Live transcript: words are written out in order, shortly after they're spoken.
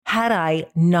had I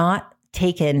not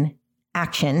taken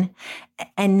action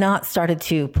and not started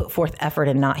to put forth effort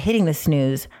and not hitting the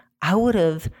snooze, I would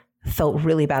have felt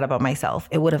really bad about myself.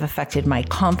 It would have affected my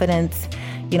confidence.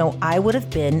 I would have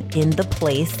been in the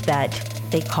place that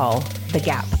they call the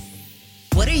gap.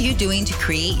 What are you doing to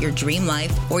create your dream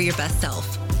life or your best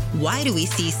self? Why do we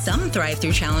see some thrive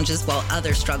through challenges while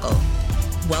others struggle?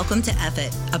 Welcome to F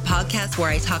It, a podcast where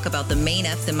I talk about the main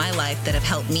F's in my life that have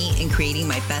helped me in creating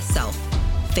my best self.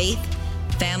 Faith,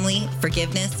 family,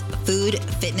 forgiveness, food,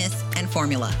 fitness, and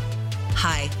formula.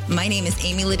 Hi, my name is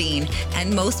Amy Ledeen,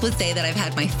 and most would say that I've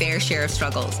had my fair share of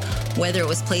struggles. Whether it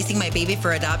was placing my baby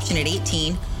for adoption at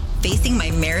 18, facing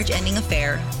my marriage-ending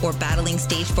affair, or battling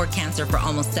stage 4 cancer for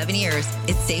almost 7 years,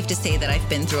 it's safe to say that I've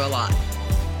been through a lot.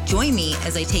 Join me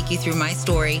as I take you through my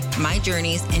story, my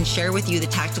journeys, and share with you the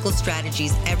tactical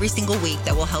strategies every single week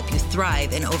that will help you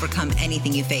thrive and overcome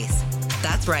anything you face.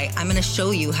 That's right, I'm going to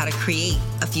show you how to create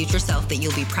a future self that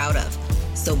you'll be proud of.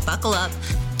 So buckle up,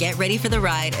 get ready for the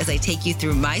ride as I take you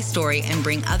through my story and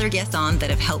bring other guests on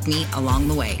that have helped me along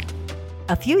the way.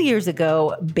 A few years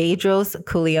ago, Bedros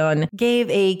Keuilian gave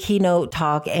a keynote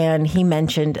talk and he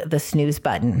mentioned the snooze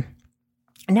button.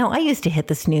 Now, I used to hit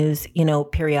the snooze,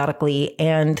 periodically,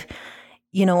 and,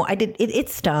 it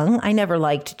stung. I never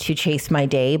liked to chase my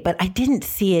day, but I didn't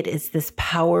see it as this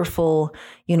powerful,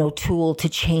 tool to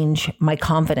change my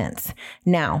confidence.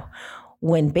 Now,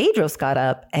 when Bedros got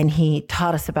up and he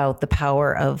taught us about the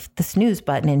power of the snooze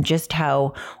button and just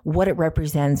what it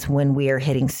represents when we are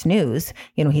hitting snooze,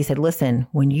 he said, listen,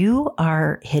 when you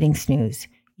are hitting snooze,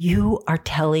 you are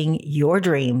telling your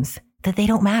dreams that they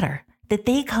don't matter, that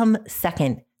they come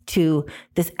second to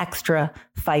this extra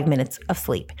 5 minutes of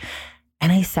sleep.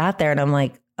 And I sat there and I'm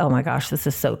like, oh my gosh, this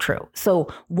is so true. So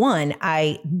one,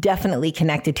 I definitely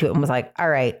connected to it and was like, all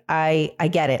right, I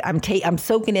get it. I'm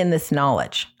soaking in this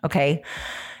knowledge. Okay.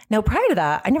 Now, prior to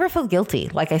that, I never felt guilty,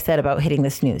 like I said, about hitting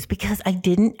the snooze because I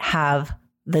didn't have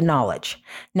the knowledge.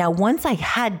 Now, once I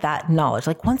had that knowledge,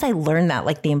 once I learned that,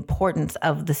 the importance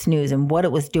of the snooze and what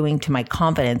it was doing to my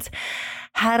confidence,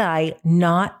 had I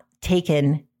not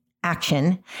taken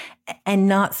action and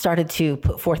not started to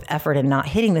put forth effort and not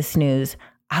hitting the snooze,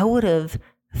 I would have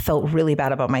felt really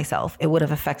bad about myself. It would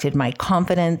have affected my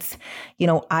confidence.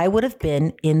 I would have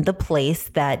been in the place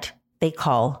that they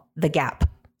call the gap.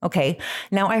 Okay.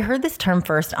 Now, I heard this term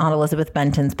first on Elizabeth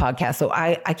Benton's podcast, so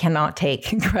I cannot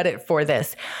take credit for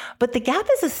this. But the gap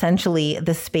is essentially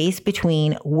the space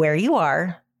between where you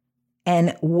are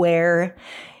and where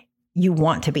you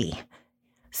want to be.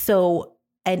 So,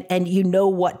 and you know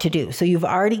what to do. So you've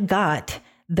already got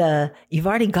the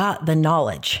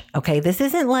knowledge. Okay. This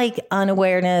isn't like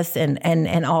unawareness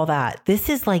and all that. This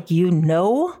is what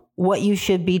you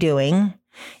should be doing.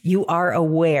 You are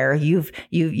aware,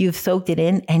 you've soaked it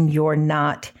in and you're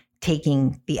not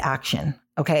taking the action.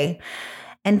 Okay.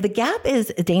 And the gap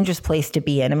is a dangerous place to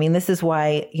be in. I mean, this is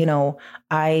why,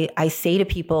 I say to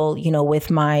people, with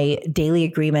my daily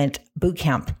agreement boot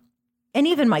camp and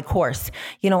even my course,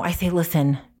 I say,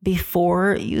 listen,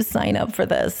 before you sign up for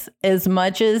this, as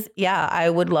much as, I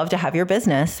would love to have your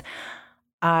business,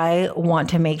 I want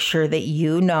to make sure that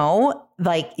you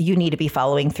need to be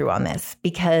following through on this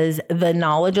because the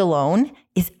knowledge alone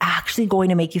is actually going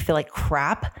to make you feel like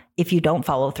crap if you don't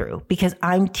follow through, because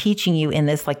I'm teaching you in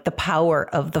this, the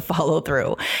power of the follow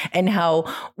through and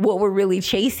how what we're really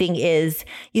chasing is,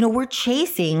 we're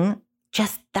chasing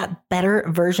just that better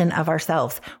version of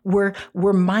ourselves. We're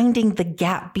minding the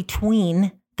gap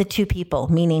between the two people,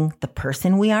 meaning the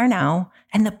person we are now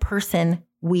and the person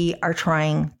we are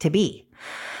trying to be.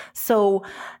 So,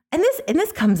 and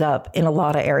this comes up in a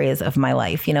lot of areas of my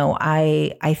life.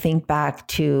 I think back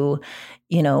to,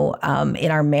 in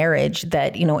our marriage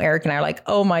that, Eric and I are like,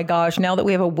 oh my gosh, now that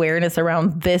we have awareness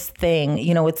around this thing,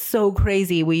 it's so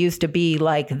crazy. We used to be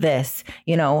like this,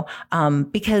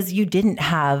 because you didn't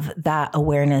have that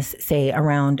awareness, say,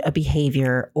 around a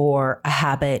behavior or a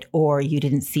habit, or you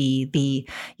didn't see the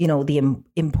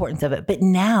importance of it. But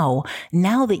now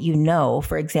that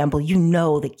for example,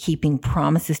 that keeping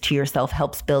promises to yourself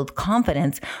helps build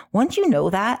confidence. Once you know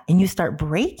that and you start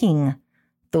breaking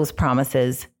those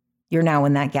promises, you're now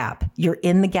in that gap. You're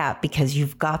in the gap because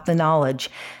you've got the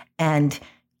knowledge and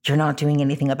you're not doing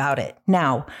anything about it.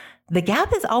 Now, the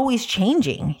gap is always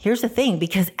changing. Here's the thing,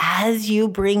 because as you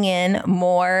bring in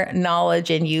more knowledge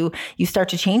and you start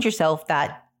to change yourself,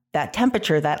 that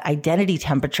temperature, that identity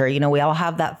temperature, we all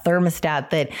have that thermostat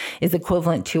that is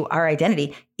equivalent to our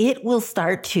identity. It will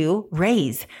start to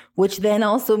raise, which then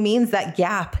also means that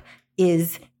gap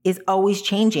is always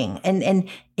changing. And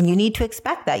you need to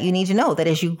expect that. You need to know that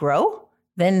as you grow,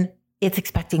 then it's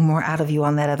expecting more out of you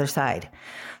on that other side.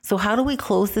 So how do we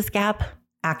close this gap?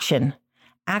 Action.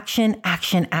 Action,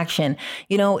 action, action.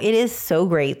 It is so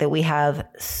great that we have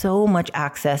so much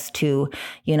access to,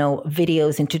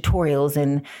 videos and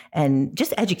tutorials and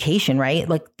just education, right?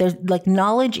 There's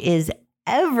knowledge is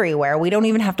everywhere. We don't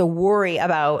even have to worry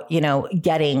about,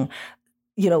 getting,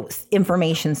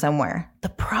 information somewhere. The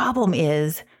problem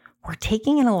is we're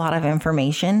taking in a lot of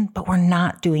information, but we're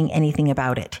not doing anything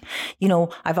about it.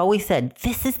 I've always said,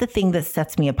 this is the thing that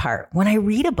sets me apart. When I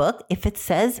read a book, if it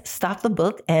says stop the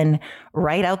book and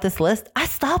write out this list, I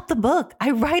stop the book. I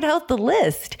write out the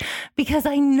list because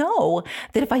I know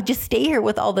that if I just stay here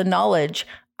with all the knowledge,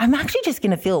 I'm actually just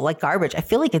going to feel like garbage. I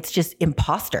feel like it's just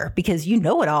imposter because you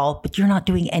know it all, but you're not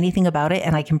doing anything about it.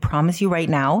 And I can promise you right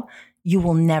now, you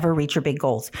will never reach your big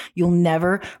goals. You'll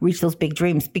never reach those big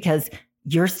dreams because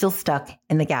you're still stuck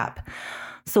in the gap.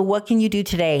 So what can you do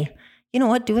today? You know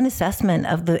what? Do an assessment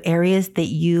of the areas that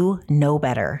you know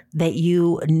better, that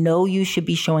you know you should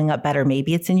be showing up better.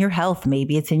 Maybe it's in your health.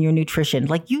 Maybe it's in your nutrition.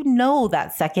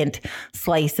 That second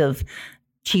slice of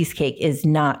cheesecake is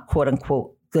not quote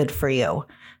unquote good for you.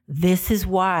 This is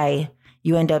why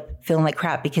you end up feeling like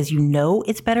crap because you know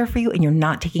it's better for you and you're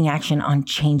not taking action on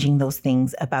changing those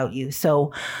things about you.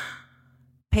 So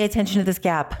pay attention to this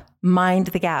gap. Mind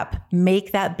the gap.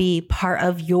 Make that be part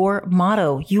of your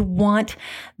motto. You want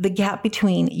the gap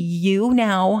between you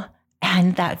now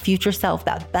and that future self,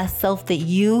 that best self that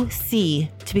you see,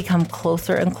 to become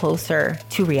closer and closer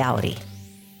to reality.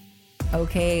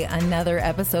 Okay, another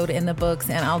episode in the books,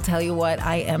 and I'll tell you what,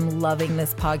 I am loving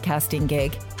this podcasting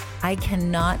gig. I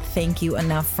cannot thank you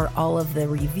enough for all of the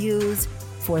reviews,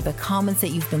 for the comments that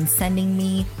you've been sending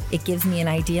me. It gives me an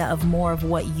idea of more of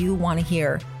what you want to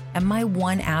hear. And my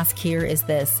one ask here is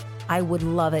this. I would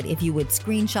love it if you would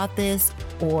screenshot this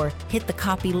or hit the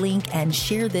copy link and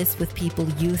share this with people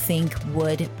you think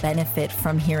would benefit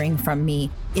from hearing from me.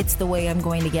 It's the way I'm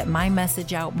going to get my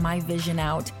message out, my vision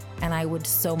out, and I would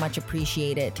so much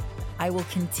appreciate it. I will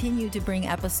continue to bring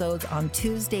episodes on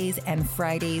Tuesdays and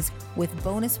Fridays with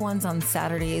bonus ones on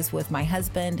Saturdays with my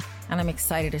husband, and I'm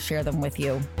excited to share them with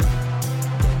you.